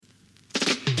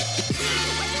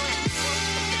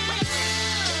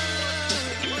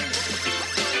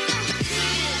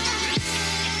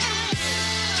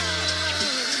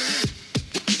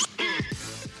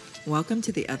Welcome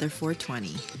to the other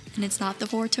 420. And it's not the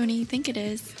 420 you think it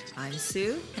is. I'm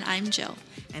Sue. And I'm Jill.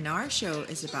 And our show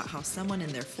is about how someone in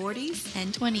their 40s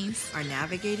and 20s are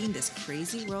navigating this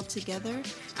crazy world together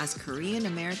as Korean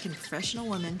American professional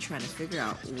women trying to figure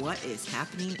out what is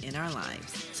happening in our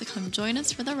lives. So come join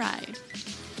us for the ride.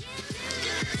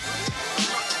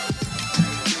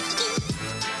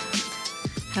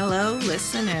 Hello,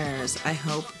 listeners. I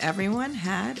hope everyone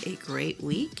had a great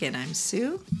week. And I'm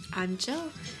Sue. I'm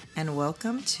Jill. And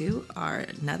welcome to our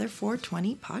another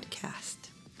 420 podcast.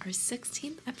 Our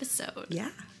 16th episode. Yeah.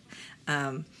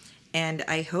 And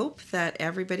I hope that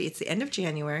everybody, it's the end of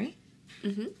January.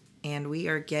 Mm-hmm. And we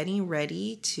are getting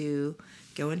ready to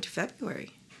go into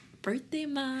February. Birthday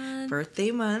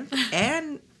month.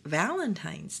 And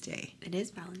Valentine's Day. It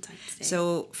is Valentine's Day.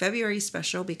 So February is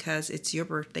special because it's your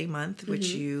birthday month, which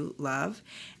you love.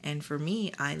 And for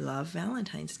me, I love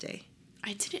Valentine's Day.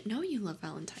 I didn't know you love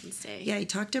Valentine's Day. Yeah, I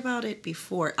talked about it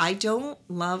before. I don't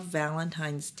love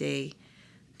Valentine's Day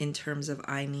in terms of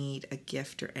I need a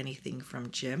gift or anything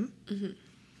from Jim. Mm-hmm.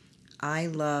 I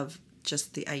love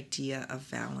just the idea of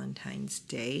Valentine's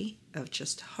Day, of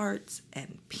just hearts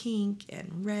and pink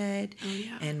and red. Oh,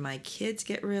 yeah. And my kids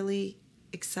get really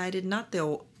excited. Not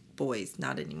the boys,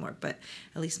 not anymore, but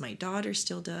at least my daughter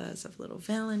still does, of little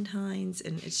Valentines.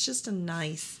 And it's just a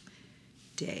nice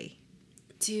day.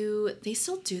 Do they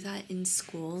still do that in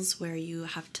schools where you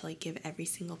have to give every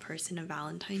single person a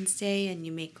Valentine's Day and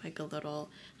you make a little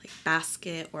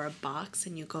basket or a box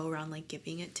and you go around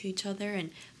giving it to each other, and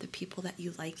the people that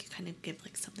you like, you kind of give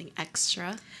something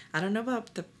extra? I don't know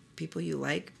about the people you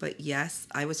like, but yes,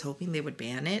 I was hoping they would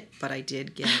ban it, but I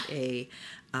did get a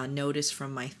notice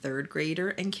from my third grader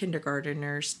and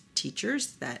kindergartners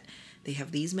teachers that they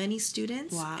have these many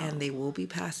students. Wow. And they will be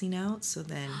passing out. So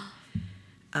then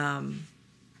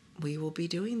we will be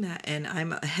doing that. And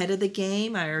I'm ahead of the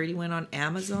game. I already went on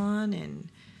Amazon and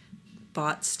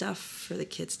bought stuff for the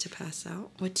kids to pass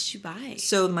out. What did you buy?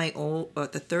 So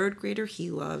the third grader, he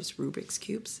loves Rubik's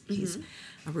Cubes. Mm-hmm. He's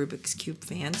a Rubik's Cube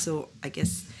fan. So I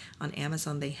guess on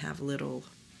Amazon they have little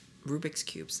Rubik's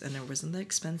Cubes, and it wasn't that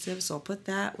expensive. So I'll put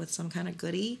that with some kind of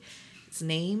goodie, its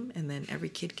name, and then every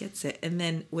kid gets it. And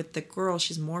then with the girl,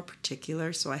 she's more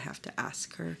particular, so I have to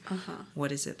ask her,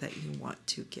 what is it that you want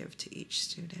to give to each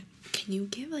student? Can you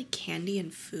give candy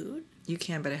and food? You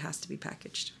can, but it has to be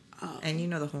packaged. Oh. And you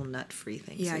know the whole nut-free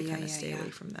thing, so you kind of stay away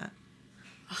from that.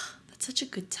 Oh, that's such a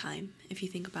good time if you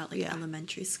think about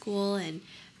elementary school and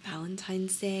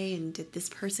Valentine's Day, and did this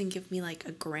person give me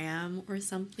a gram or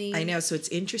something? I know, so it's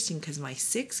interesting because my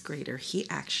sixth grader, he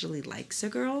actually likes a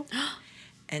girl.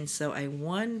 And so I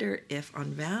wonder if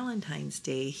on Valentine's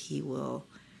Day he will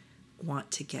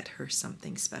want to get her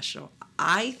something special.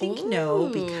 I think no,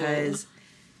 because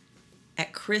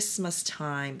at Christmas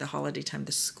time, the holiday time,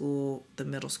 the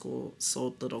middle school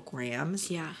sold little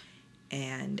grams. Yeah.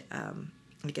 And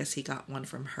I guess he got one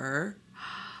from her.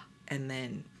 And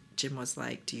then Jim was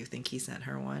like, do you think he sent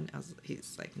her one?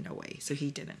 He's like, no way. So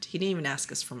he didn't. He didn't even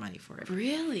ask us for money for it.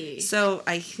 Really? So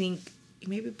I think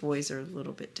maybe boys are a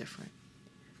little bit different.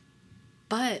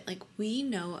 But, we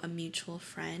know a mutual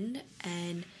friend,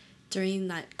 and during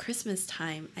that Christmas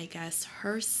time, I guess,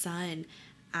 her son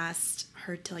asked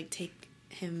her to, take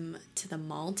him to the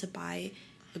mall to buy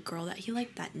a girl that he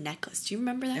liked that necklace. Do you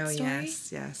remember that story?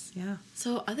 Yes, yeah.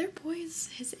 So other boys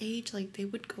his age, they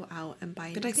would go out and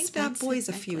buy But I think that boy's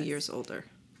a few years older.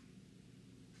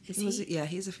 Is he? Yeah,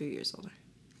 he's a few years older.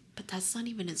 But that's not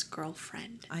even his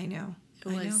girlfriend. I know. It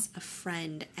was a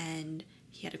friend, and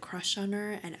he had a crush on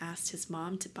her and asked his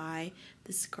mom to buy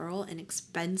this girl an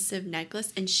expensive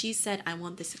necklace. And she said, I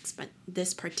want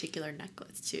this particular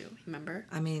necklace too. Remember?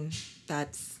 I mean,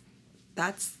 that's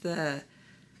the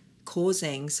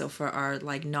kozing. So for our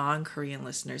non-Korean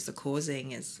listeners, the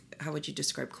kozing is, how would you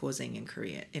describe kozing in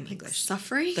Korean, in English?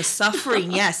 Suffering? The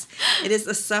suffering, yes. It is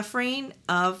the suffering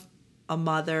of a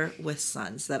mother with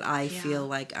sons that I feel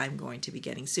like I'm going to be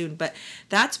getting soon. But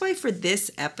that's why for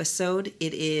this episode,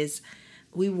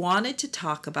 we wanted to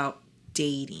talk about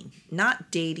dating.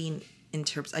 Not dating in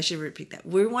terms, I should repeat that.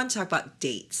 We want to talk about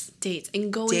dates. Dates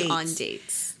and going on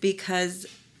dates. Because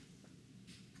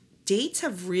dates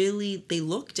they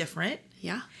look different.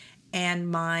 Yeah.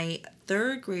 And my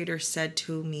third grader said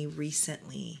to me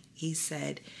recently, he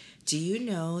said, do you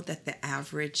know that the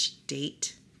average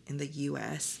date in the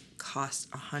U.S. costs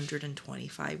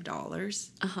 $125?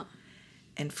 Uh-huh.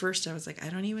 And first I was like, I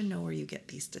don't even know where you get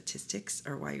these statistics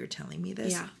or why you're telling me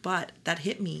this. Yeah. But that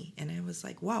hit me, and I was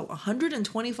like, wow,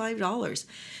 $125.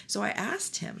 So I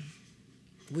asked him,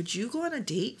 would you go on a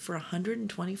date for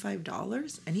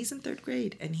 $125? And he's in third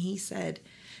grade. And he said,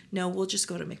 No, we'll just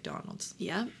go to McDonald's.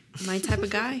 Yep, my type of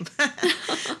guy.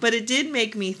 But it did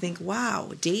make me think,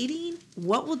 wow, dating?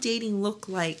 What will dating look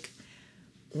like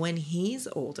when he's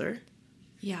older?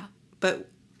 Yeah. But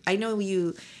I know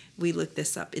we looked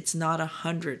this up. It's not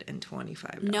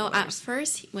 $125. No, at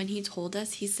first, when he told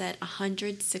us, he said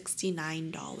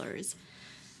 $169.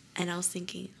 And I was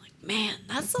thinking, like, man,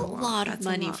 that's a lot of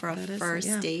money for a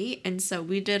first date. And so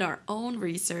we did our own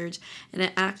research, and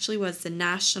it actually was the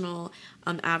national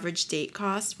average date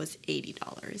cost was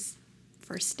 $80.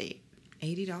 First date.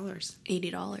 $80.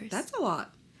 $80. That's a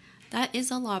lot. That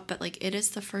is a lot, but like it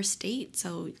is the first date.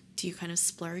 So do you kind of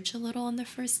splurge a little on the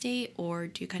first date, or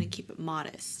do you kind of keep it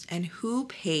modest? And who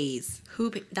pays?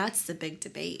 That's the big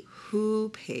debate. Who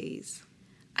pays?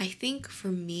 I think for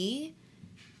me,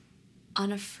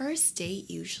 on a first date,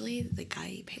 usually the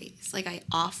guy pays. Like, I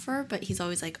offer, but he's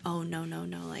always like, oh, no,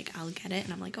 like, I'll get it.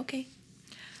 And I'm like, okay.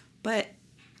 But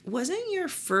wasn't your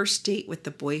first date with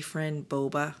the boyfriend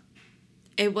boba?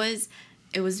 It was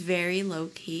very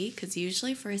low-key, because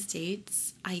usually first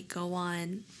dates, I go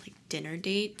on, like, dinner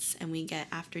dates, and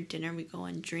after dinner, we go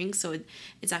on drinks, so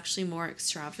it's actually more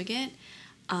extravagant.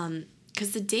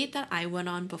 Because the date that I went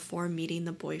on before meeting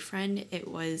the boyfriend, it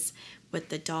was with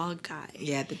the dog guy.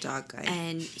 Yeah, the dog guy.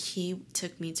 And he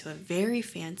took me to a very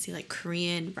fancy, like,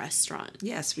 Korean restaurant.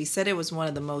 Yes, we said it was one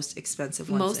of the most expensive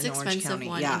ones in Orange County.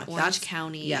 One in Orange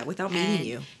County. Yeah, without meeting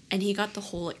you. And he got the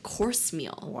whole, like, course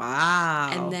meal.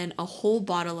 Wow. And then a whole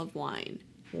bottle of wine.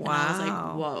 Wow. And I was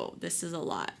like, whoa, this is a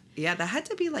lot. Yeah, that had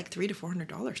to be like $300 to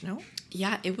 $400, no?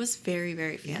 Yeah, it was very,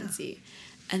 very fancy.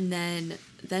 Yeah. And then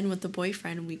with the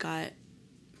boyfriend, we got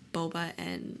boba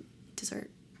and dessert.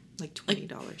 Like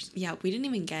 $20. Yeah, we didn't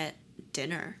even get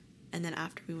dinner. And then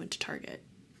after we went to Target.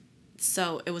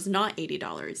 So it was not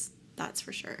 $80, that's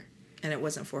for sure. And it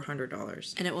wasn't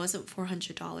 $400. And it wasn't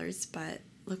 $400, but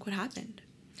look what happened.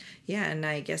 Yeah, and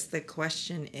I guess the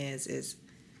question is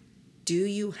do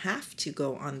you have to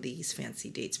go on these fancy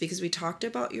dates? Because we talked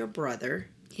about your brother.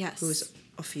 Yes. Who's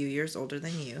a few years older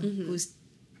than you. Mm-hmm. Who's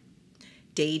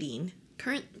dating.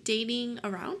 Dating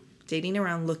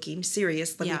around, looking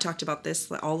serious. Like we talked about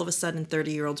this. All of a sudden,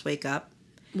 30-year-olds wake up.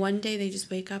 One day they just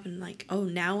wake up and like, oh,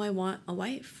 now I want a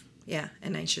wife. Yeah,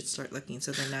 and I should start looking.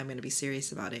 So then I'm going to be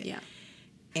serious about it. Yeah.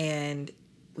 And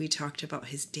we talked about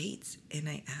his dates. And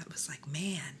I was like,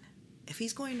 man, if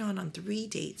he's going on 3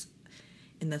 dates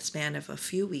in the span of a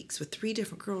few weeks with 3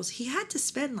 different girls, he had to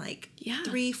spend like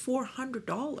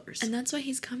 $300-400. And that's why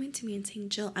he's coming to me and saying,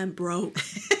 Jill, I'm broke.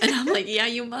 And I'm like, yeah,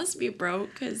 you must be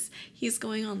broke, because he's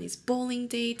going on these bowling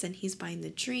dates and he's buying the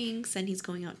drinks and he's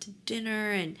going out to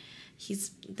dinner and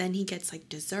then he gets like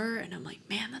dessert, and I'm like,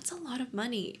 man, that's a lot of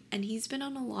money. And he's been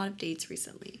on a lot of dates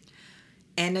recently.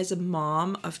 And as a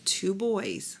mom of 2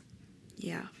 boys,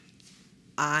 yeah,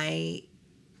 I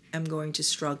am going to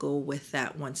struggle with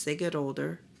that once they get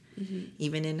older, mm-hmm.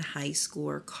 even in high school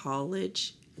or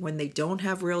college, when they don't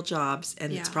have real jobs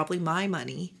and it's probably my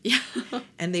money,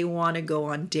 and they want to go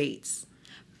on dates.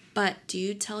 But do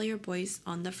you tell your boys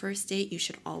on the first date you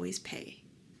should always pay?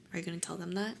 Are you going to tell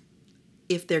them that?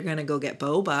 If they're going to go get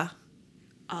boba.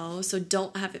 Oh, so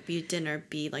don't have it be dinner,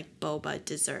 be like boba,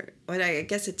 dessert. But I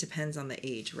guess it depends on the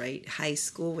age, right? High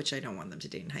school, which I don't want them to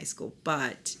date in high school,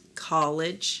 but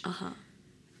college. Uh-huh.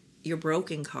 You're broke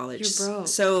in college. You're broke.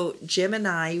 So Jim and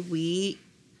I,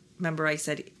 remember I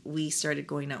said we started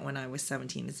going out when I was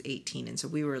 17, is 18. And so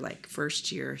we were like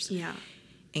first years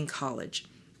in college.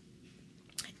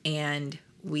 And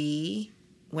we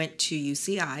went to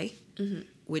UCI, mm-hmm.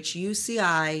 which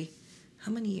UCI,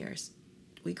 how many years?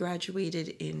 I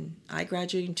graduated in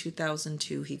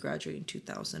 2002. He graduated in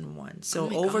 2001. So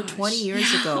over 20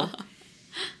 years ago,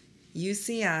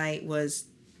 UCI was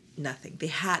nothing.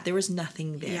 There was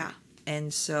nothing there. Yeah.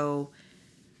 And so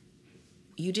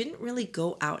you didn't really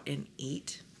go out and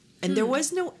eat. And there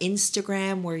was no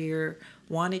Instagram where you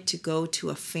wanted to go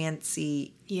to a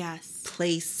fancy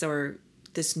place or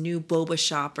this new boba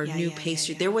shop or new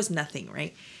pastry. There was nothing,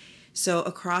 right? So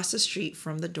across the street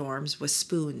from the dorms was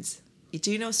Spoons. Do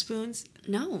you know Spoons?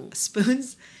 No.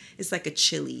 Spoons is like a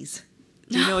Chili's.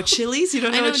 Do you know a Chili's? You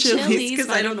don't know, Chili's because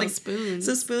I don't know Spoons.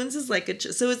 So Spoons is like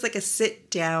so it's like a sit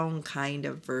down kind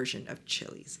of version of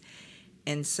Chili's,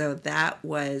 and so that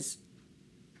was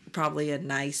probably a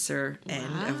nicer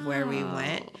end of where we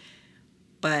went.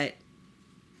 But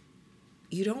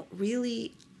you don't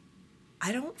really.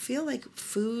 I don't feel like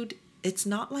food. It's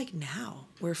not like now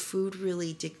where food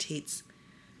really dictates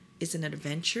is an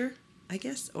adventure, I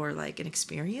guess, or like an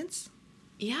experience.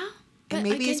 Yeah. And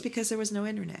maybe it's because there was no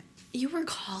internet. You were a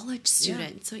college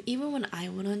student. So even when I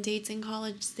went on dates in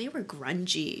college, they were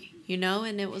grungy. you know,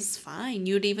 and it was fine.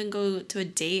 You'd even go to a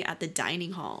date at the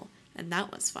dining hall, and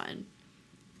that was fun.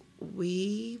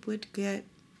 We would get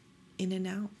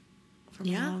In-N-Out from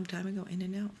a long time ago.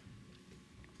 In-N-Out.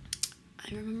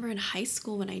 I remember in high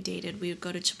school when I dated, we would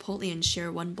go to Chipotle and share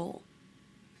one bowl.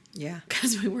 Yeah.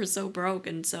 Because we were so broke,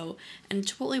 and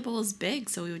Chipotle bowl is big,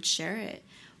 so we would share it.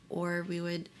 Or we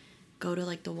would go to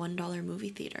like the $1 movie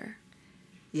theater.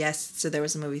 Yes, so there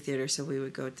was a movie theater, so we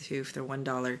would go to for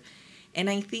 $1. And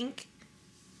I think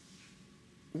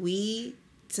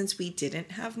since we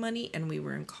didn't have money and we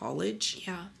were in college,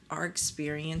 our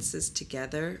experiences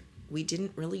together, we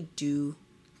didn't really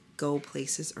go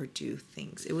places or do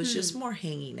things. It was just more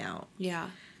hanging out.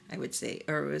 Yeah. I would say.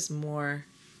 Or it was more,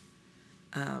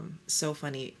 so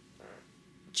funny.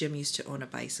 Jim used to own a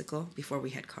bicycle before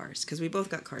we had cars, because we both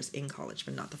got cars in college,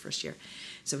 but not the first year.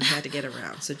 So we had to get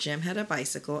around. So Jim had a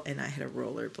bicycle and I had a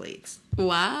rollerblades.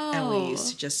 Wow. And we used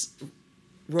to just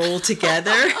roll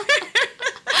together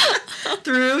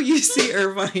through UC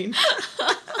Irvine.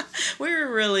 We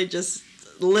were really just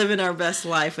living our best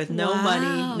life with no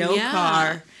money, no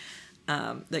car,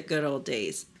 the good old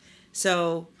days.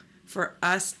 So for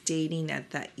us dating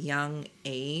at that young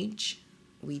age,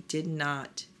 we did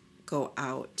not go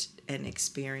out and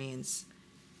experience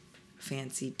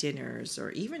fancy dinners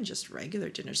or even just regular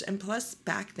dinners. And plus,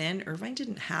 back then, Irvine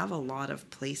didn't have a lot of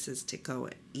places to go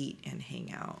eat and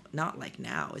hang out. Not like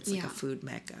now. It's like a food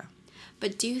mecca.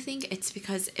 But do you think it's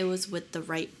because it was with the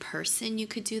right person you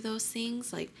could do those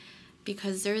things? Like,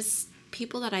 because there's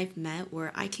people that I've met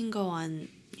where I can go on,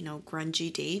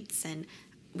 grungy dates and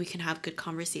we can have good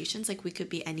conversations. Like, we could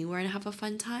be anywhere and have a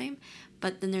fun time.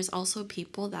 But then there's also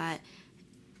people that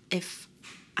if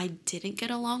I didn't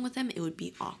get along with them, it would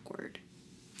be awkward.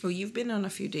 Well, you've been on a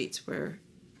few dates where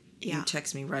you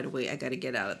text me right away, I got to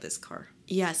get out of this car.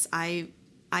 Yes, I've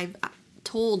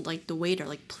told, the waiter,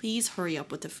 please hurry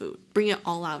up with the food. Bring it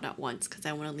all out at once because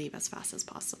I want to leave as fast as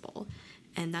possible.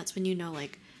 And that's when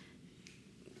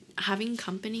having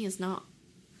company is not...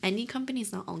 Any company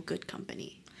is not all good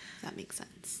company, if that makes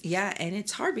sense. Yeah, and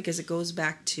it's hard because it goes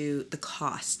back to the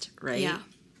cost, right? Yeah.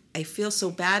 I feel so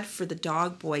bad for the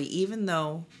dog boy, even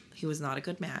though he was not a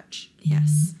good match.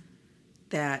 Yes.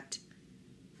 That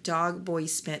dog boy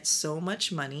spent so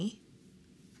much money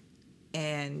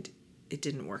and it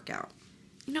didn't work out.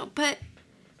 But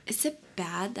is it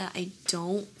bad that I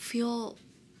don't feel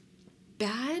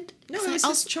bad? No, it was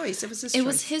his choice. It was his choice. It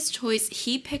was his choice.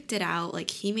 He picked it out.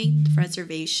 He made the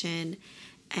reservation.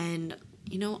 And,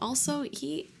 also,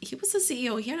 he was the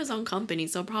CEO. He had his own company.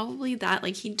 So probably that,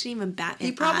 he didn't even bat an eye.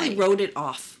 He probably wrote it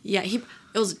off. Yeah, it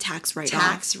was a tax write-off.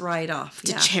 Tax write-off.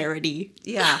 To charity.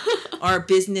 Yeah. Or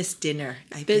business dinner.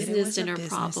 Business dinner,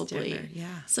 probably. Dinner.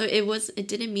 Yeah. So it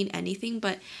didn't mean anything.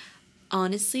 But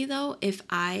honestly, though, if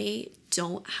I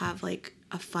don't have,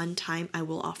 a fun time, I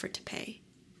will offer to pay.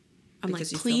 I'm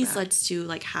please let's do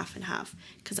half and half.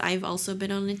 Because I've also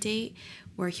been on a date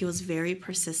where he was very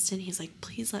persistent. He's like,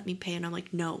 please let me pay. And I'm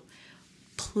like, no,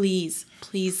 please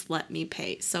let me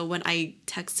pay. So when I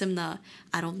text him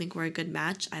I don't think we're a good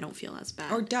match, I don't feel as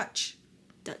bad. Or Dutch.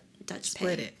 Dutch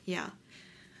Split pay. it. Yeah.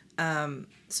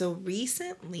 So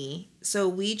recently,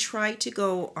 we tried to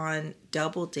go on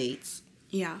double dates.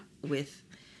 Yeah. With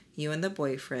you and the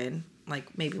boyfriend.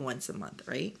 Maybe once a month,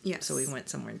 right? Yes. So we went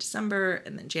somewhere in December,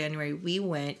 and then January we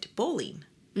went bowling.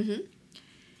 Mm-hmm.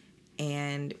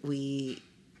 And we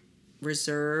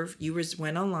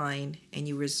went online and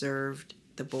you reserved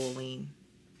the bowling,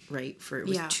 right? It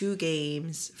was 2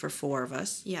 games for 4 of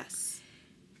us. Yes.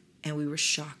 And we were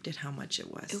shocked at how much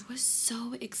it was. It was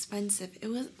so expensive.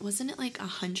 Wasn't it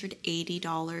 $180?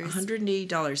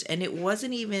 $180. And it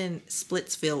wasn't even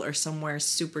Splitsville or somewhere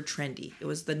super trendy. It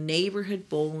was the neighborhood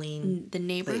bowling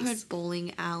place.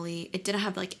 Bowling alley. It didn't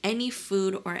have any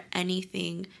food or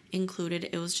anything included.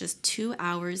 It was just 2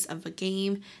 hours of a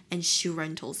game and shoe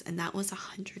rentals. And that was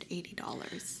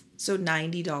 $180. So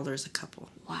 $90 a couple.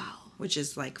 Wow. Which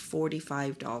is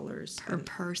 $45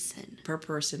 per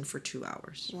person for 2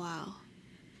 hours. Wow.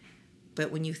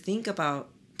 But when you think about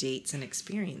dates and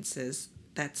experiences,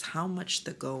 that's how much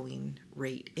the going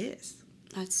rate is.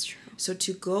 That's true. So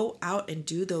to go out and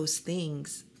do those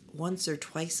things once or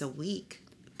twice a week,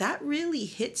 that really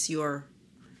hits your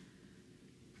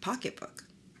pocketbook.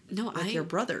 No, your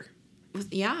brother.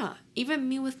 Even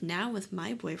me with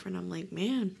my boyfriend, I'm like,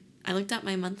 man, I looked at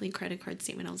my monthly credit card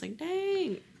statement. I was like,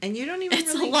 dang. And you don't even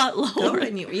it's really a lot lower.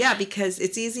 Yeah, because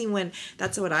it's easy when,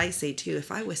 that's what I say too.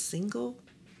 If I was single,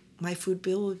 my food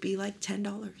bill would be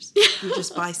 $10. You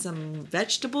just buy some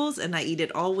vegetables and I eat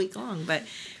it all week long. But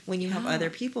when you have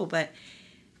other people, but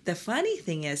the funny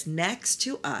thing is next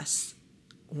to us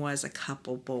was a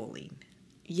couple bowling.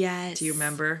 Yes. Do you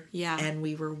remember? Yeah. And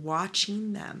we were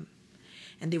watching them.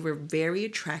 And they were very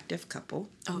attractive couple.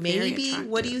 Oh, very Maybe, attractive.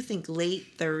 what do you think,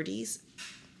 late 30s?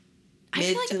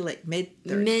 Mid 30s.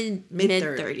 So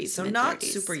mid-30s. not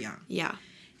super young. Yeah.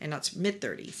 And not mid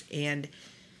 30s. And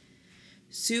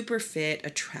super fit,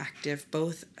 attractive.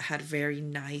 Both had very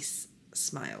nice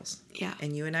smiles. Yeah.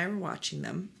 And you and I were watching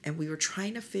them. And we were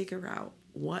trying to figure out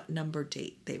what number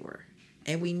date they were.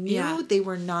 And we knew they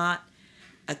were not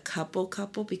a couple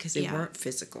because they weren't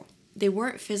physical. They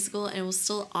weren't physical, and it was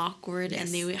still awkward. Yes. And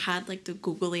they had like the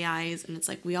googly eyes. And it's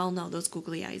like, we all know those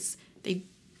googly eyes, they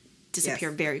disappear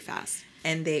very fast.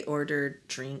 And they ordered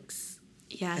drinks.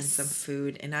 Yes. And some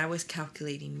food. And I was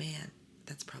calculating, man,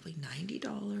 that's probably $90.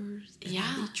 And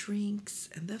the drinks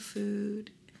and the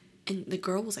food. And the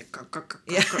girl was like, grr, grr, grr,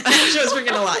 yeah. grr. She was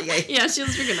freaking a lot. Yeah. Yeah, she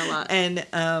was freaking a lot. And,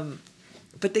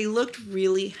 but they looked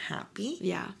really happy.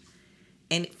 Yeah.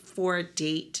 And for a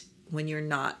date, when you're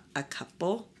not a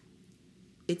couple,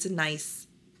 it's a nice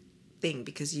thing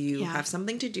because you have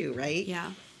something to do, right?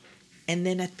 Yeah. And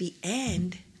then at the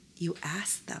end, you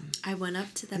ask them. I went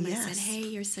up to them. Yes. I said, hey,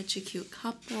 you're such a cute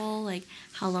couple. Like,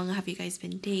 how long have you guys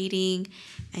been dating?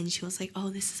 And she was like, oh,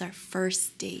 this is our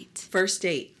first date. First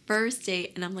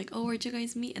date. And I'm like, oh, where'd you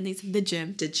guys meet? And they said, the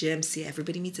gym. The gym. See,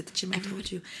 everybody meets at the gym. I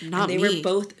told you. Not and they me. were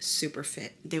both super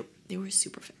fit. They were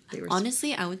super fit.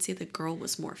 Honestly, I would say the girl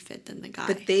was more fit than the guy.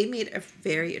 But they made a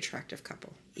very attractive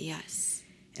couple. Yes.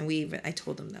 And I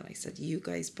told them that. I said, you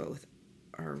guys both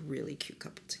are a really cute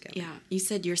couple together. Yeah. You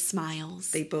said your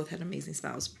smiles. They both had amazing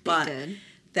smiles. But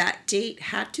that date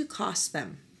had to cost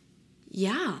them.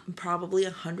 Yeah. Probably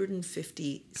 $150,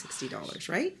 $60,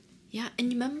 right? Yeah.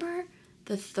 And you remember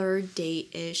the third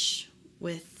date-ish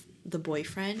with the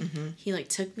boyfriend? Mm-hmm. He like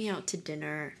took me out to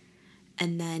dinner,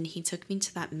 and then he took me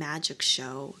to that magic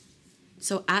show.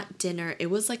 So at dinner, it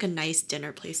was like a nice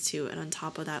dinner place too. And on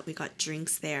top of that, we got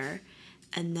drinks there.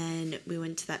 And then we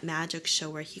went to that magic show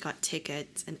where he got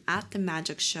tickets. And at the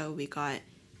magic show, we got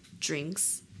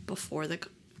drinks before the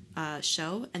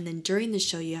show. And then during the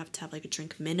show, you have to have like a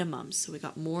drink minimum. So we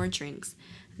got more drinks.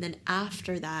 And then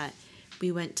after that,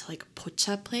 we went to like a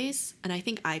pocha place. And I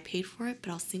think I paid for it.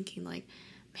 But I was thinking like,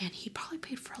 man, he probably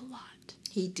paid for a lot.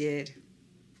 He did.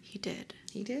 He did.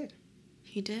 He did.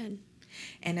 He did.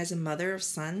 And as a mother of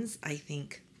sons, I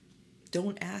think,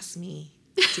 don't ask me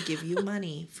to give you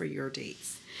money for your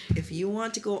dates. If you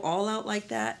want to go all out like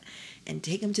that and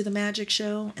take him to the magic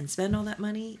show and spend all that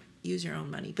money, use your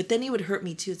own money. But then it would hurt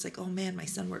me too. It's like, oh man, my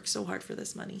son worked so hard for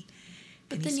this money.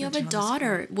 But then you have a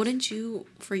daughter. Wouldn't you,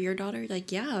 for your daughter,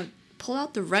 like, yeah, pull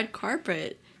out the red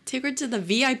carpet. Take her to the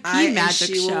VIP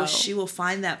magic show. She will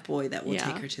find that boy that will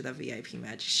take her to the VIP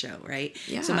magic show, right?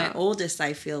 Yeah. So my oldest,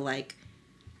 I feel like,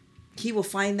 he will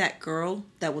find that girl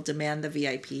that will demand the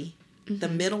VIP. Mm-hmm. The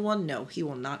middle one, no, he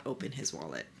will not open his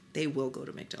wallet. They will go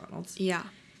to McDonald's. Yeah.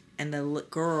 And the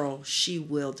girl, she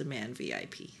will demand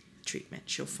VIP treatment.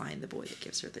 She'll find the boy that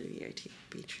gives her the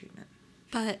VIP treatment.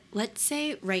 But let's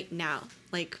say right now,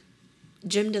 like,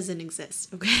 gym doesn't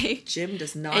exist, okay? Gym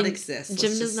does not exist.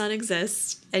 Gym does not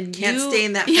exist. And can't stay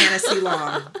in that fantasy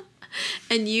long.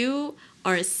 And you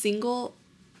are a single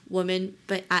woman,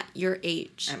 but at your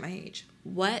age. At my age.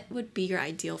 What would be your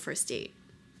ideal first date?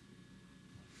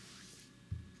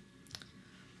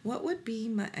 What would be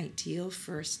my ideal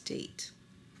first date?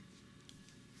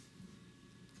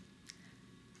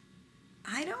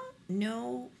 I don't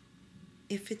know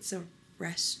if it's a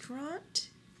restaurant,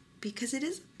 because it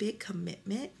is a big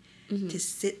commitment to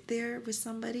sit there with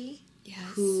somebody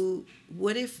who,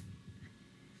 what if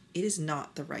it is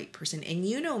not the right person? And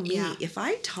you know me, if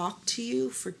I talk to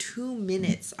you for 2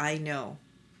 minutes, I know.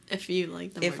 If you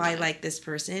like them. If I like this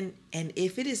person, and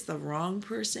if it is the wrong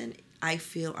person, I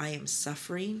feel I am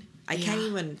suffering. I can't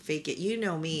even fake it. You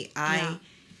know me.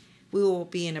 We will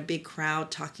be in a big crowd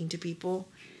talking to people,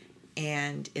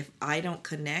 and if I don't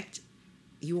connect,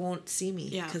 you won't see me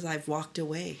because I've walked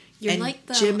away. You're and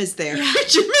like Jim is there. Yeah.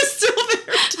 Jim is still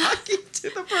there talking to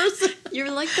the person.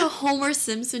 You're like the Homer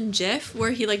Simpson gif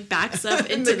where he like backs up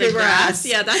into the grass.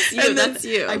 Yeah, that's you. That's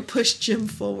you. I push Jim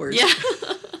forward. Yeah.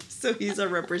 So he's a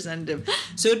representative.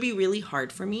 So it'd be really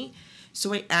hard for me.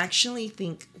 So I actually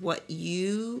think what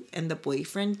you and the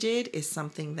boyfriend did is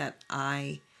something that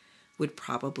I would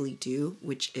probably do,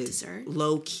 which is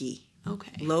low key.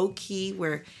 Okay. Low key,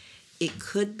 where it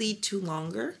could lead to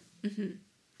longer,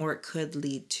 or it could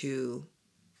lead to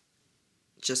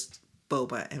just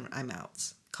boba and I'm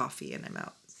out, coffee and I'm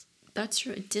out. That's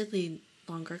true. It did lead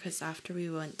longer because after we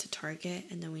went to Target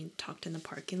and then we talked in the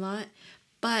parking lot.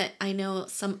 But I know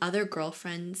some other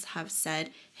girlfriends have said,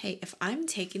 hey, if I'm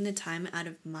taking the time out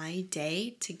of my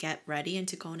day to get ready and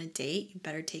to go on a date, you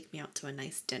better take me out to a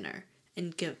nice dinner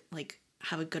and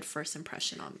have a good first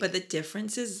impression on me. But the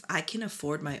difference is I can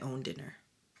afford my own dinner.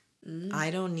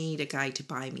 I don't need a guy to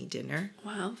buy me dinner.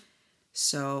 Wow.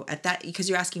 So at that, because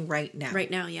you're asking right now. Right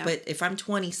now, yeah. But if I'm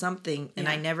 20 something and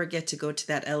I never get to go to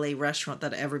that LA restaurant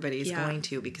that everybody is going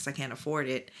to because I can't afford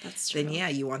it, that's true. Then yeah,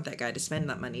 you want that guy to spend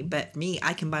that money. But me,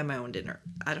 I can buy my own dinner.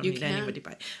 I don't need anybody to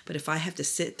buy. But if I have to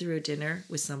sit through a dinner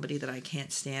with somebody that I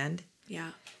can't stand,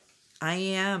 I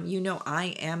am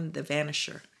the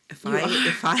vanisher. If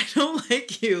I don't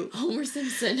like you, Homer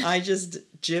Simpson.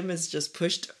 Jim is just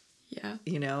pushed. Yeah.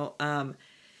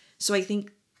 So I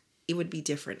think it would be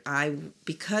different.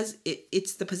 Because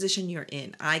it's the position you're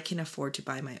in. I can afford to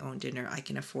buy my own dinner. I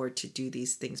can afford to do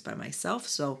these things by myself.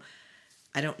 So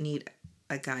I don't need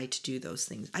a guy to do those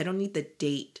things. I don't need the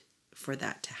date for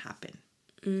that to happen.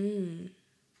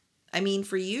 I mean,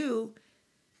 for you,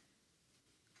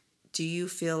 do you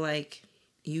feel like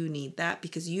you need that?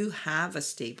 Because you have a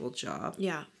stable job.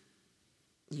 Yeah.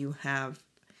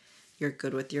 You're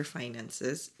good with your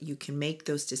finances. You can make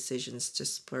those decisions to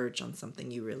splurge on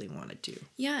something you really want to do.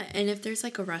 Yeah, and if there's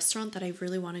like a restaurant that I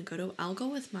really want to go to, I'll go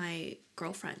with my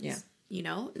girlfriends.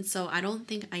 Yeah. And so I don't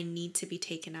think I need to be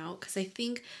taken out, because I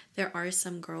think there are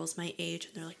some girls my age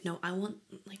and they're like, no, I want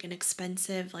like an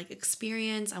expensive like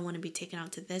experience. I want to be taken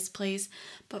out to this place.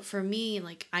 But for me,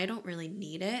 like, I don't really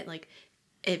need it. Like,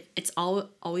 it's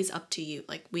always up to you.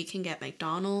 Like, we can get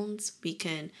McDonald's, we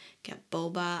can get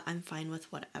boba. I'm fine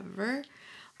with whatever.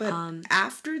 But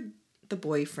after the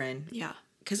boyfriend, yeah,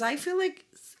 because I feel like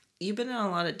you've been on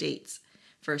a lot of dates,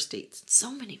 first dates,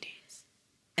 so many dates,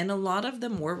 and a lot of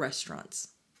them were restaurants,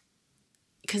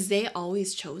 because they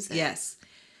always chose it. Yes,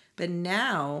 but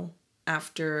now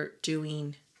after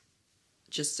doing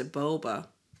just a boba,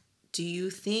 do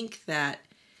you think that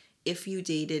if you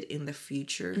dated in the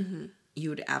future, you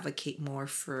would advocate more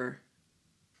for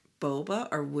boba,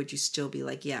 or would you still be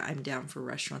like, yeah, I'm down for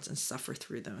restaurants and suffer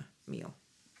through the meal?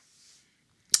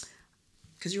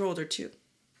 Because you're older too.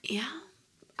 Yeah.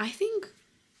 I think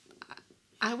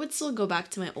I would still go back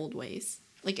to my old ways.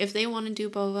 Like, if they want to do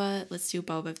boba, let's do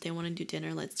boba. If they want to do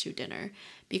dinner, let's do dinner.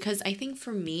 Because I think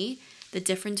for me, the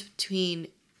difference between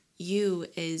you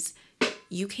is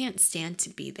you can't stand to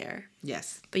be there.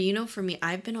 Yes. But for me,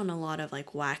 I've been on a lot of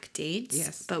like whack dates.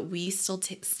 Yes. But we still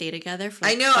stay together for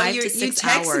like I know, 5 to 6 you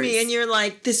text hours. me and you're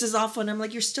like, this is awful. And I'm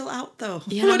like, you're still out though.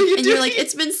 Yeah. What are you doing? You're like,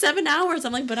 it's been 7 hours.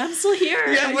 I'm like, but I'm still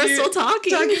here. Yeah, and we're still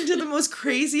talking. Talking to the most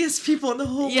craziest people in the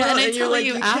whole world. And you're like,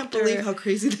 you can't believe how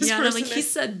crazy this person is. And I'm like, he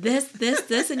said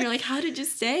this. And you're like, how did you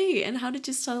stay? And how did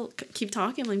you still keep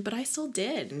talking? I'm like, but I still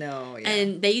did. No, yeah.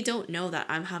 And they don't know that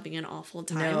I'm having an awful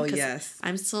time. No, yes.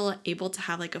 I'm still able to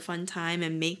have like a fun time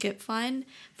and make it fun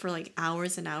for like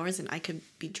hours and hours, and I could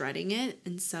be dreading it.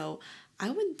 And so I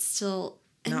would still...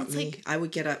 And not me. Like, I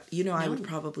would get up. No. I would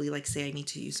probably like say I need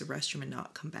to use the restroom and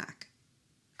not come back.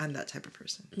 I'm that type of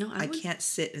person. No, I can't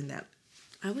sit in that.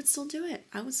 I would still do it.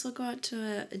 I would still go out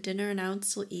to a dinner and I would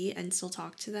still eat and still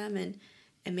talk to them, and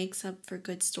it makes up for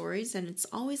good stories. And it's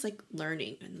always like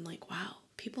learning and like, wow,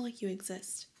 people like you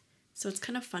exist. So it's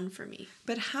kind of fun for me.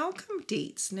 But how come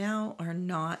dates now are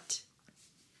not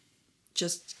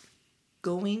just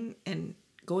going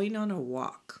on a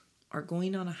walk or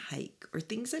going on a hike or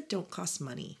things that don't cost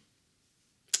money?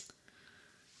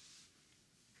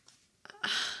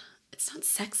 It's not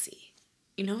sexy.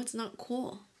 It's not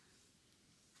cool.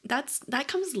 That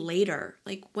comes later.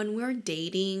 Like, when we're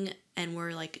dating and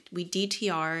we're like, we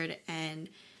DTR'd and,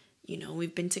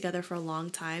 we've been together for a long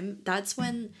time, that's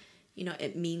when,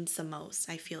 it means the most.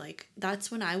 I feel like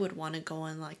that's when I would want to go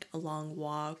on like a long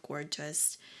walk or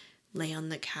just lay on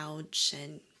the couch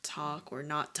and talk or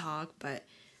not talk. But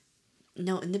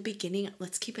no, in the beginning,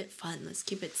 let's keep it fun. Let's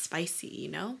keep it spicy,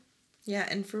 Yeah,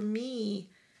 and for me,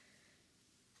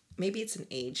 maybe it's an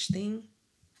age thing.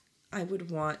 I would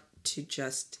want to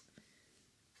just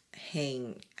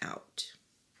hang out.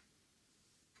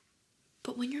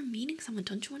 But when you're meeting someone,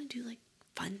 don't you want to do like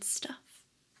fun stuff?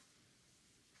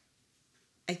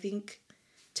 I think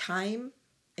time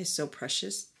is so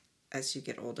precious as you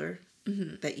get older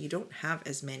that you don't have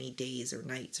as many days or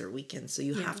nights or weekends. So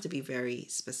you have to be very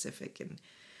specific in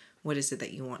what is it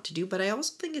that you want to do. But I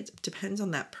also think it depends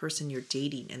on that person you're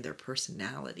dating and their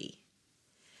personality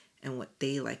and what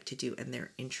they like to do and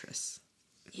their interests.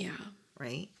 Yeah.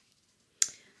 Right?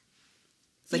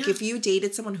 Like if you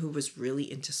dated someone who was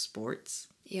really into sports.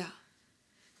 Yeah.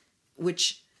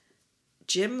 Which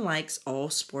Jim likes all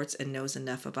sports and knows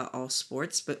enough about all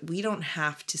sports, but we don't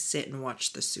have to sit and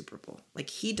watch the Super Bowl. Like,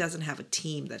 he doesn't have a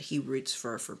team that he roots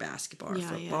for basketball or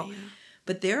football. Yeah.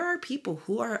 But there are people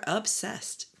who are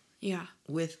obsessed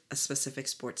with a specific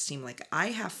sports team. Like,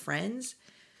 I have friends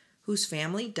whose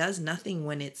family does nothing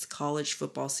when it's college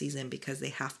football season because they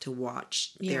have to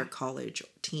watch their college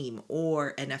team,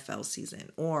 or NFL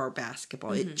season, or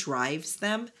basketball. It drives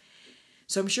them.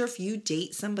 So I'm sure if you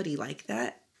date somebody like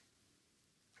that,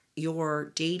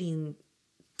 your dating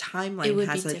timeline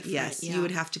has a you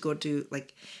would have to go to,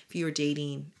 like, if you were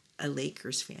dating a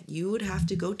Lakers fan, you would have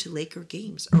to go to Laker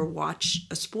games or watch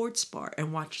a sports bar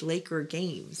and watch Laker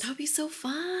games. That would be so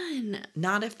fun.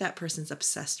 Not if that person's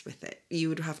obsessed with it. You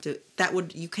would have to,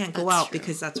 you can't go out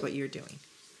because that's what you're doing.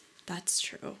 That's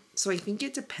true. So I think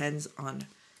it depends on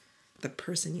the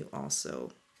person you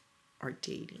also are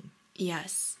dating.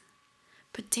 Yes.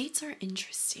 But dates are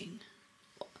interesting.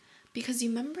 Because you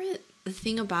remember the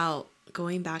thing about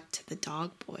going back to the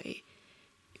dog boy,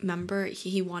 remember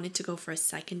he wanted to go for a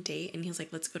second date and he was like,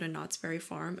 let's go to Knott's Berry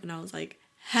Farm. And I was like,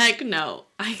 heck no,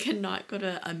 I cannot go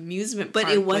to amusement park.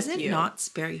 But it wasn't Knott's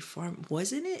Berry Farm,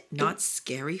 wasn't it? Knott's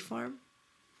Scary Farm?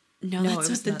 No, that's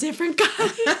with the different guy.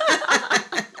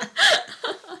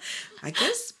 I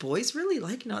guess boys really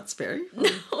like Knott's Berry Farm.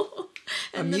 No.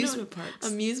 Amusement parks.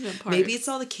 Amusement parks. Maybe it's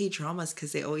all the K-dramas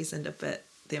because they always end up at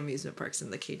the amusement parks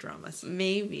and the K-dramas.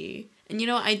 Maybe. And you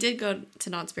know, I did go to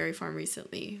Knott's Berry Farm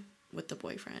recently with the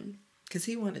boyfriend. Because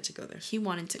he wanted to go there. He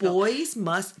wanted to go. Boys in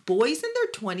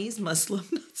their 20s must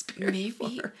love Knott's Berry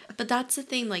Farm. But that's the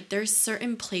thing. Like, there's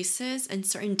certain places and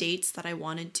certain dates that I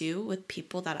want to do with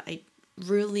people that I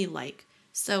really like.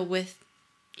 So with,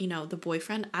 you know, the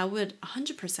boyfriend, I would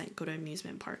 100% go to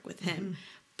amusement park with him. Mm-hmm.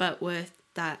 But with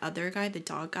that other guy, the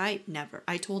dog guy, never.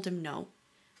 I told him no.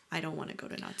 I don't want to go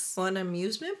to Knott's. Well, an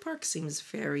amusement park seems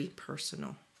very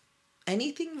personal.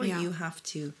 Anything where you have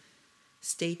to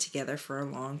stay together for a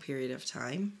long period of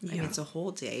time. I mean, it's a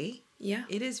whole day. Yeah.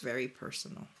 It is very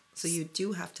personal. So you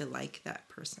do have to like that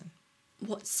person.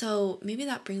 Well, so maybe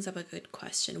that brings up a good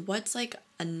question. What's like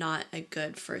not a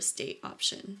good first date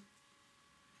option?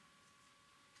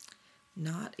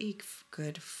 Not a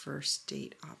good first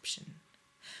date option.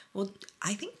 Well,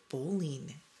 I think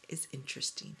bowling is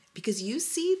interesting because you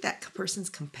see that person's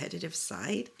competitive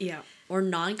side. Yeah. Or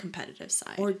non-competitive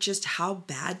side. Or just how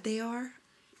bad they are.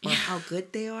 Or how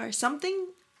good they are. Something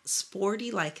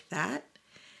sporty like that,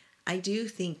 I do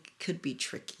think could be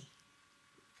tricky.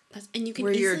 And you can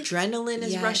where your adrenaline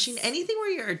is rushing. Anything where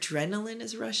your adrenaline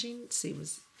is rushing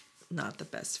seems not the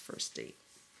best first date.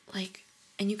 Like,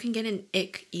 and you can get an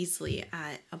ick easily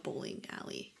at a bowling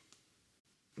alley.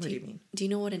 What do you mean? Do you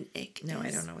know what an ick is? No,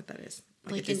 I don't know what that is.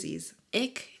 Like a disease?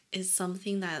 Ick is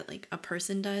something that, like, a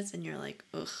person does and you're like,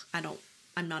 ugh,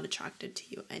 I'm not attracted to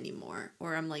you anymore.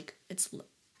 Or I'm like, it's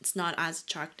not as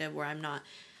attractive, where I'm not,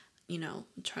 you know,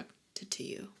 attracted to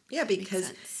you. Yeah,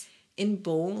 because in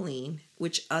bowling,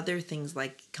 which other things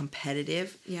like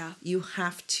competitive, you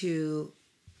have to,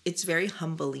 it's very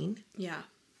humbling. Yeah.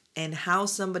 And how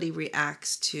somebody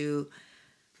reacts to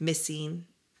missing,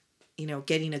 you know,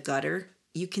 getting a gutter,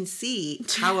 you can see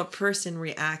how a person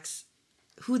reacts,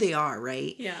 who they are,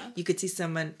 right? Yeah. You could see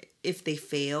someone, if they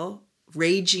fail,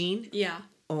 raging. Yeah.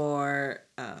 Or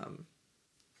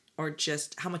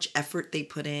just how much effort they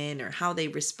put in, or how they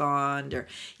respond, or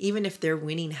even if they're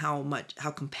winning, how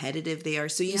competitive they are.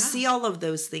 So you see all of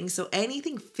those things. So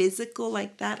anything physical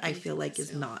like that, I feel like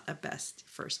is not a best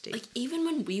first date. Like, even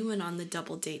when we went on the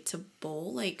double date to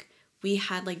bowl, like, we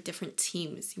had like different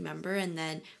teams, remember? And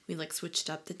then we like switched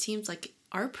up the teams. Like,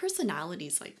 our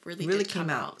personalities like really did came come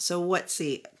out. So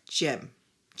Jim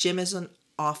is an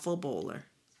awful bowler.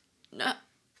 No,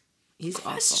 he's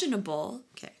questionable. Awful.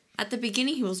 Okay. At the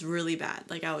beginning, he was really bad.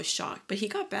 Like, I was shocked. But he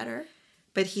got better.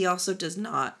 But he also does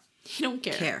not... He don't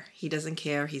care. He doesn't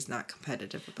care. He's not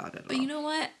competitive about it at all. But you know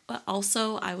what? What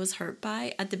also I was hurt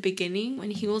by? At the beginning,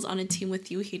 when he was on a team with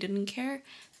you, he didn't care.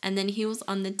 And then he was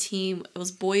on the team, it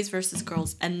was boys versus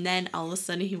girls. And then all of a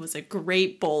sudden, he was a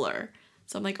great bowler.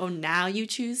 So I'm like, oh, now you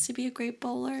choose to be a great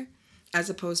bowler? As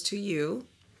opposed to you,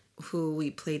 who we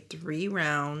played 3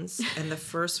 rounds, and the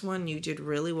first one you did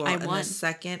really well, and the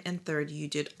second and third you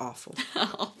did awful.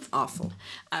 Awful.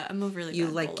 I'm a really you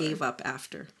bad like bowler. Gave up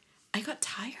after. I got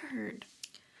tired.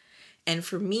 And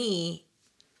for me,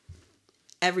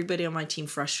 everybody on my team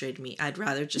frustrated me. I'd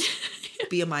rather just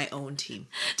be on my own team,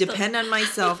 depend on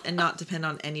myself, and not depend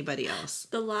on anybody else.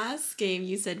 The last game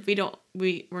you said we're not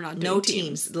doing no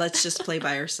teams. Let's just play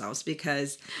by ourselves,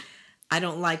 because I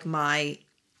don't like my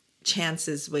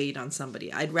chances weighed on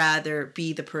somebody. I'd rather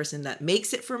be the person that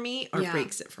makes it for me or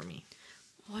breaks it for me.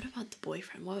 What about the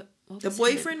boyfriend? What The was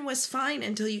boyfriend was fine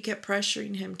until you kept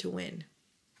pressuring him to win.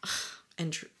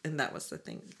 And that was the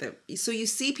thing. So you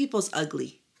see people's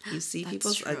ugly. You see That's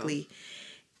people's true. ugly.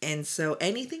 And so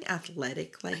anything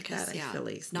athletic like guess, that, I feel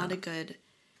like is not a good...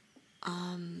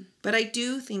 But I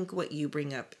do think what you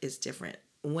bring up is different.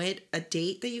 When a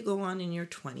date that you go on in your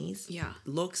 20s Yeah.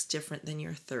 looks different than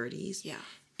your 30s Yeah.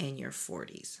 and your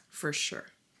 40s, for sure.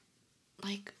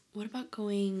 Like, what about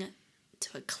going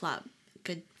to a club?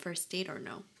 Good first date or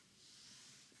no?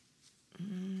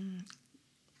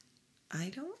 I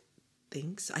don't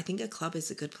think so. I think a club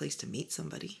is a good place to meet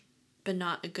somebody. But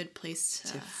not a good place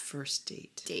To first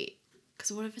date. date.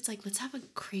 Because what if it's like, let's have a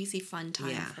crazy fun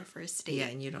time for a first date? Yeah,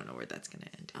 and you don't know where that's going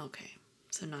to end. Okay.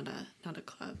 So not a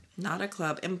club. Not a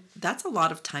club. And that's a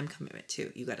lot of time commitment,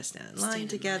 too. You got to stand in line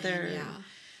together. Yeah.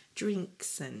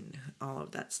 Drinks and all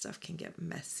of that stuff can get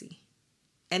messy.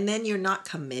 And then you're not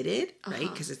committed, right?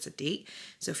 Because it's a date.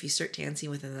 So if you start dancing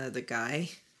with another guy,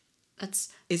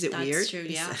 is it weird? That's true,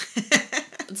 yeah.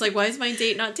 It's like, why is my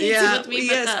date not dancing with me?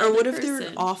 Yes. But Or what if they're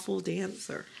an awful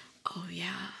dancer? Oh,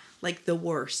 yeah. Like the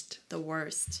worst. The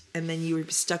worst. And then you were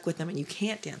stuck with them and you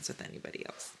can't dance with anybody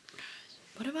else.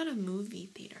 What about a movie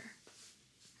theater?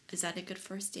 Is that a good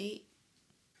first date?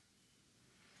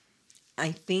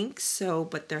 I think so,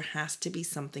 but there has to be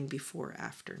something before or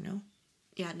after, no?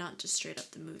 Yeah, not just straight up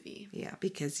the movie. Yeah,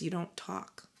 because you don't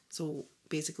talk. So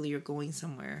basically you're going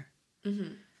somewhere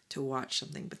to watch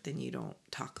something, but then you don't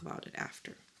talk about it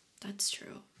after. That's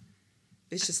true.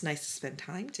 It's just nice to spend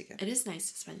time together. It is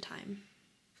nice to spend time.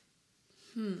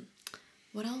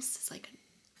 What else is like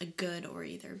a good or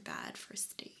either bad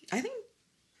first date? I think,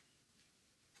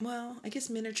 well, I guess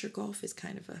miniature golf is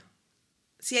kind of a...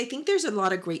 See, I think there's a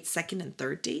lot of great second and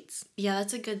third dates. Yeah,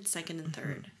 that's a good second and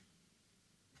third.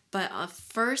 But a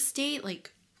first date,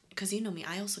 like, because you know me,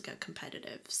 I also get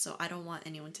competitive. So I don't want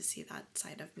anyone to see that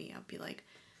side of me. I'll be like,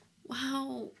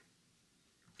 wow,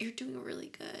 you're doing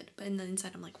really good. But in the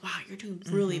inside, I'm like, wow, you're doing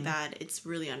really bad. It's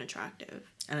really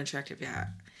unattractive. Unattractive, yeah.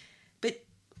 But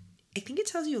I think it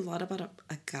tells you a lot about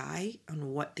a guy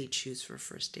on what they choose for a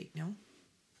first date, no?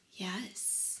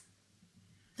 Yes.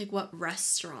 Like what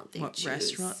restaurant they choose. What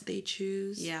restaurant they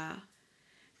choose. Yeah.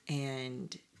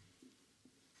 And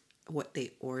what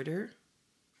they order.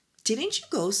 Didn't you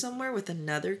go somewhere with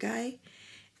another guy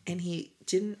and he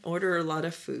didn't order a lot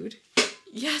of food?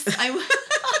 Yes, I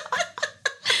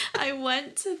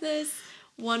went to this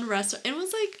one restaurant. It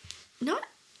was like not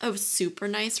a super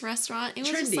nice restaurant. It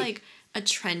was just like a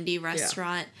trendy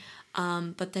restaurant. Yeah.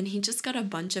 But then he just got a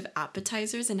bunch of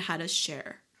appetizers and had us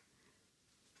share.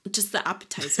 Just the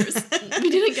appetizers. We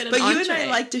didn't get an entree. But you and I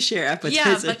like to share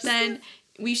appetizers. Yeah, but then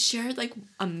we shared like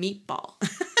a meatball.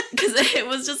 Because it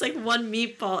was just like one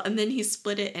meatball and then he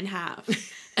split it in half.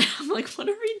 And I'm like, what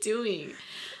are we doing?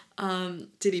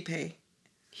 Did he pay?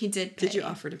 He did pay. Did you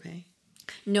offer to pay?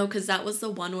 No, because that was the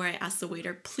one where I asked the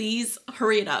waiter, please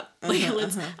hurry it up. Like,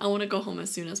 I want to go home as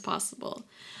soon as possible.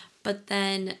 But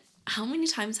then how many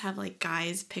times have like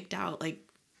guys picked out like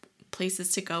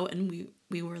places to go and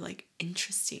we were like,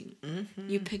 interesting.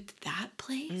 You picked that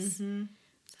place?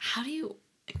 How do you,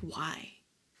 like, why?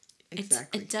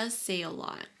 Exactly. It does say a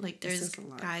lot. Like, there's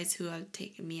guys who have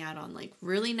taken me out on like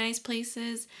really nice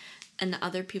places and the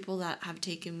other people that have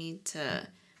taken me to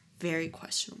very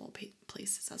questionable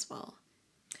places as well.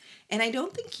 And I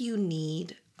don't think you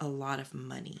need a lot of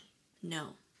money.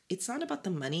 No. It's not about the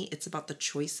money. It's about the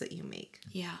choice that you make.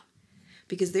 Yeah.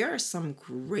 Because there are some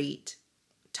great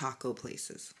taco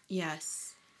places.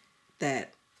 Yes.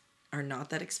 That are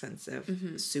not that expensive,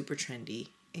 super trendy,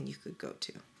 and you could go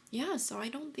to. Yeah, so I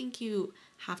don't think you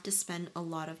have to spend a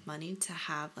lot of money to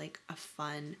have like a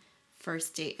fun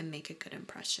first date and make a good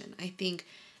impression. I think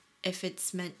if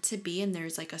it's meant to be and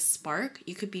there's like a spark,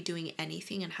 you could be doing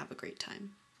anything and have a great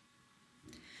time.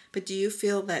 But do you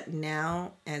feel that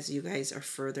now, as you guys are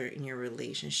further in your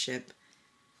relationship,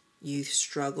 you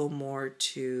struggle more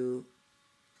to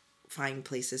find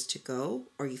places to go,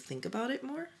 or you think about it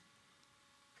more?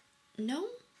 No,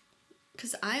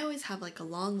 because I always have like a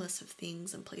long list of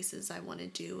things and places I want to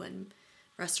do and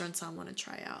restaurants I want to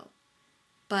try out.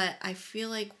 But I feel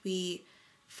like we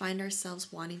find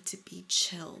ourselves wanting to be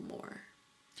chill more.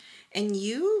 And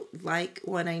you like,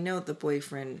 what I know the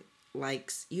boyfriend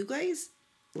likes, you guys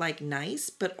like nice,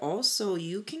 but also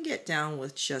you can get down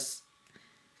with just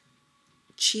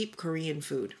cheap Korean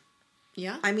food.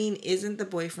 Yeah? I mean, isn't the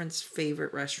boyfriend's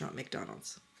favorite restaurant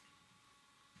McDonald's?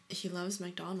 He loves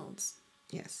McDonald's.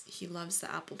 Yes. He loves the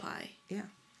apple pie. Yeah.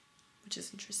 Which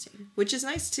is interesting. Which is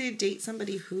nice to date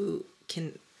somebody who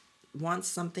wants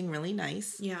something really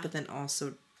nice, yeah, but then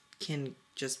also can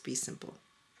just be simple.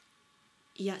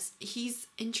 Yes, he's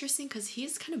interesting because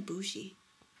he's kind of bougie.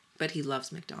 But he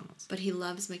loves McDonald's. But he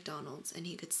loves McDonald's and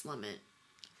he could slum it.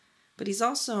 But he's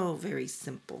also very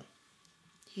simple.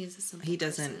 He is a simple He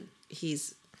doesn't, person.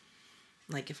 he's,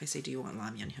 like if I say, do you want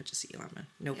ramen? He'll just eat ramen.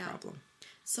 No problem.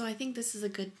 So I think this is a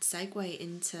good segue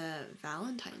into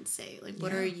Valentine's Day. Like,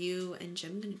 what are you and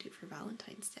Jim going to do for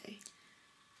Valentine's Day?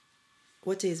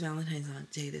 What day is Valentine's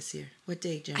Day this year? What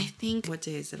day, Jim? I think... What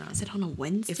day is it on? Is it on a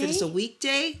Wednesday? If it's a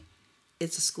weekday,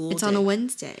 it's a school day. It's on a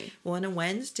Wednesday. Well, on a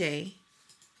Wednesday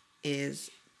is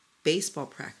baseball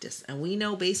practice. And we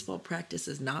know baseball practice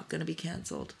is not going to be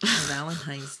canceled on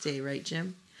Valentine's Day, right,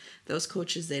 Jim? Those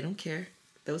coaches, they don't care.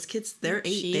 Those kids, they're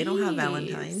 8. They don't have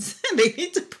Valentines. They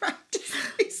need to practice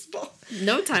baseball.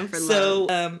 No time for love.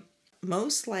 So,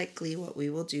 most likely what we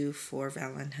will do for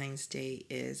Valentine's Day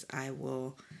is I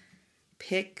will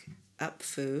pick up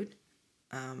food.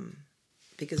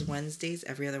 Because Wednesdays,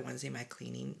 every other Wednesday, my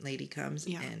cleaning lady comes.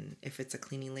 Yeah. And if it's a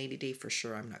cleaning lady day, for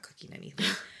sure, I'm not cooking anything.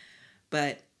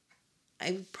 But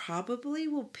I probably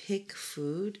will pick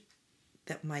food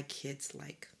that my kids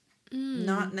like.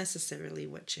 Not necessarily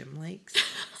what Jim likes.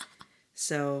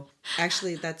 So,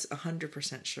 actually, that's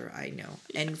 100% sure I know.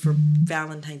 And for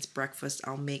Valentine's breakfast,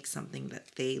 I'll make something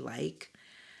that they like.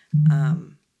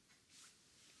 And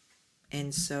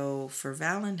so, for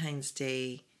Valentine's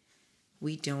Day,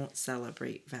 we don't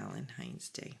celebrate Valentine's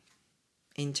Day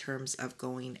in terms of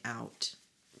going out.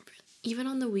 Even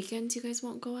on the weekends, you guys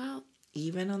won't go out?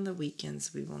 Even on the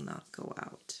weekends, we will not go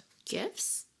out.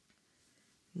 Gifts?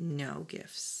 No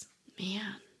gifts.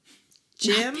 Man.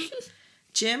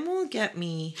 Jim will get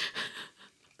me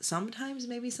sometimes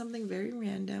maybe something very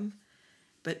random,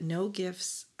 but no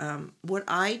gifts. What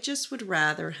I just would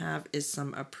rather have is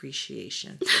some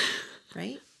appreciation,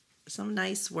 right? Some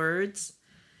nice words.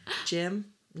 Jim,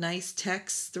 nice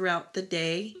texts throughout the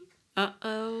day.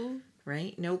 Uh-oh.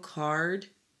 Right? No card,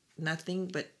 nothing,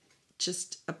 but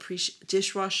just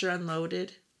dishwasher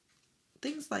unloaded.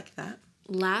 Things like that.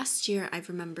 Last year, I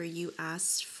remember you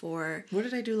asked for what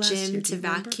did I do last year? Jim to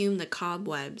vacuum the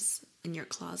cobwebs in your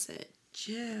closet.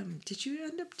 Jim, did you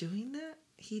end up doing that?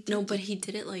 No, but he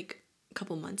did it like a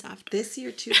couple months after. This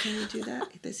year too, can you do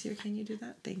that? This year, can you do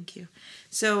that? Thank you.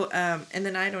 So, and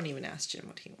then I don't even ask Jim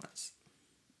what he wants.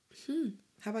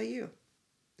 How about you?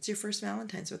 It's your first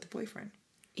Valentine's with a boyfriend.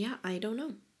 Yeah, I don't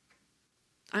know.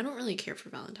 I don't really care for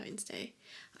Valentine's Day.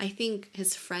 I think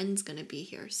his friend's gonna be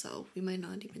here, so we might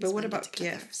not even. But what about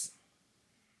gifts?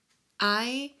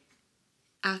 I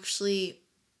actually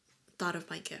thought of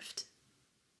my gift.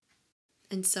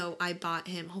 And so I bought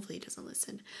him, hopefully he doesn't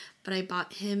listen, but I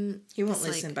bought him... He won't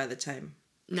listen by the time.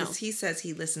 No. Because he says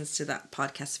he listens to that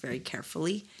podcast very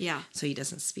carefully. Yeah. So he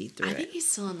doesn't speed through it. I think he's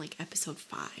still on like episode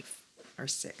 5. Or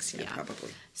 6, yeah,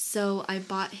 probably. So I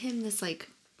bought him this like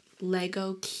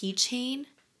Lego keychain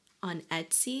on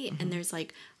Etsy, and there's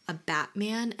like a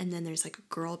Batman, and then there's like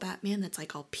a girl Batman that's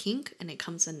like all pink, and it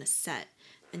comes in a set.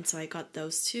 And so I got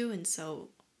those two, and so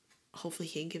hopefully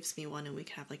he gives me one and we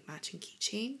can have like matching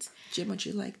keychains. Jim, would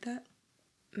you like that?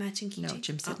 Matching keychains? No,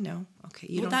 Jim said no.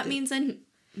 Okay. Well, that means then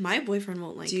my boyfriend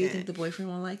won't like it. Do you think the boyfriend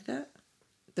will like that?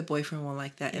 The boyfriend will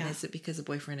like that. Yeah. And is it because the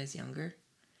boyfriend is younger?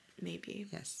 Maybe.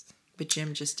 Yes. But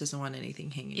Jim just doesn't want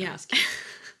anything hanging on his key.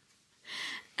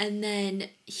 And then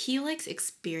he likes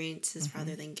experiences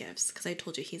rather than gifts. Because I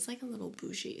told you, he's like a little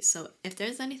bougie. So if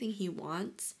there's anything he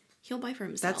wants, he'll buy for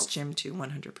himself. That's Jim too,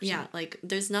 100%. Yeah, like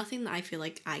there's nothing that I feel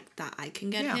like I can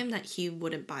get him that he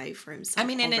wouldn't buy for himself. I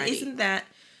mean, and isn't that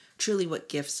truly what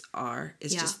gifts are?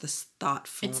 It's just the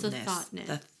thoughtfulness. It's the thoughtness.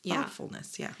 The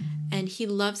thoughtfulness, yeah. And he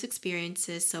loves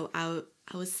experiences, so I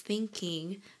was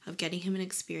thinking of getting him an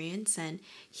experience, and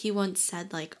he once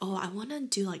said like, oh, I want to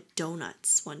do like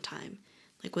donuts one time,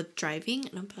 like with driving,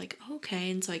 and I'm like, okay.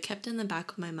 And so I kept it in the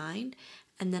back of my mind.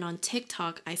 And then on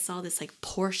TikTok, I saw this like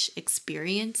Porsche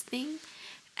experience thing,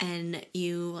 and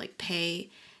you like pay,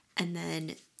 and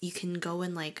then you can go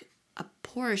in like a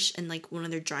Porsche and like one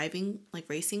of their driving like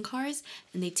racing cars,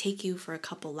 and they take you for a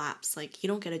couple laps. Like you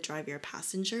don't get to drive, you're a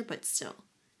passenger, but still.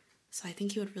 So I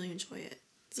think he would really enjoy it.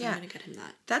 So I'm gonna get him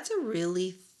that. That's a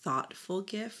really thoughtful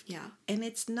gift. Yeah. And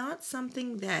it's not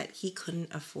something that he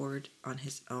couldn't afford on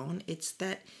his own. It's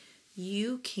that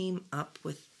you came up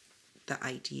with the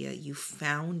idea, you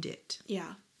found it.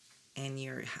 Yeah. And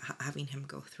you're having him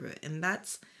go through it. And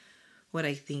that's what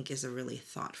I think is a really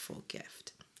thoughtful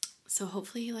gift. So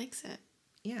hopefully he likes it.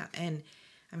 Yeah, and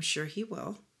I'm sure he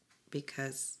will,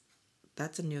 because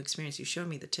that's a new experience. You showed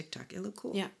me the TikTok. It looked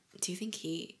cool. Yeah. Do you think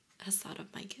he has thought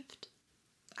of my gift?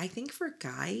 I think for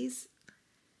guys,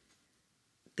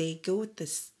 they go with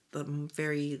the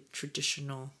very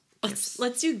traditional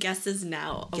Let's do guesses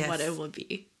now of Guess. what it will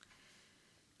be.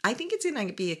 I think it's going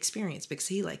to be experience because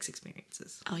he likes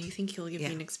experiences. Oh, you think he'll give me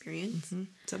an experience? Mm-hmm.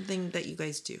 Something that you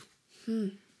guys do.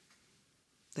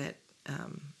 That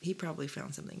he probably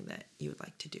found something that you would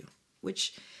like to do.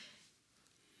 Which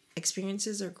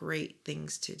experiences are great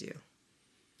things to do.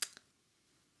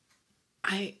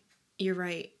 You're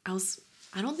right.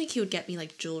 I don't think he would get me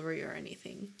like jewelry or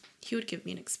anything. He would give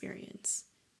me an experience.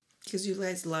 Because you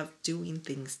guys love doing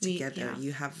things together. Yeah.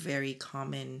 You have very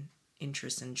common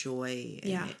interests and joy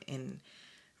Yeah. and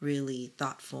really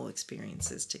thoughtful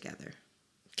experiences together.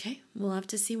 Okay. We'll have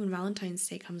to see when Valentine's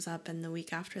Day comes up, and the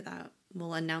week after that,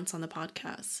 we'll announce on the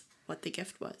podcast what the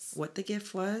gift was.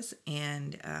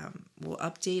 And we'll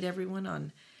update everyone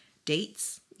on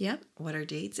dates. Yep. What are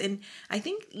dates? And I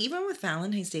think even with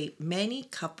Valentine's Day, many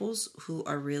couples who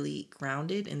are really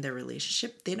grounded in their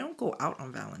relationship, they don't go out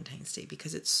on Valentine's Day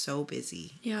because it's so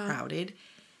busy, crowded.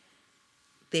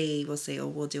 They will say, oh,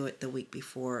 we'll do it the week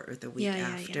before or the week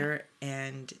after. Yeah.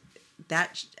 And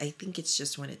that, I think it's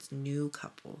just when it's new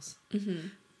couples. Mm-hmm.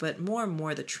 But more and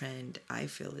more the trend, I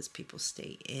feel, is people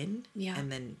stay in. Yeah.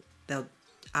 And then they'll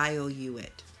IOU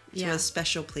it to a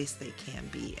special place they can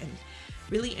be and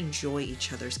really enjoy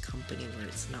each other's company where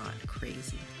it's not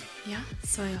crazy. Yeah.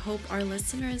 So I hope our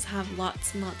listeners have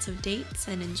lots and lots of dates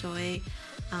and enjoy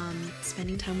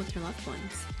spending time with your loved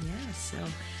ones. Yeah. So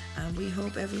we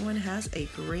hope everyone has a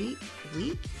great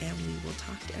week, and we will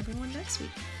talk to everyone next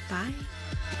week. Bye.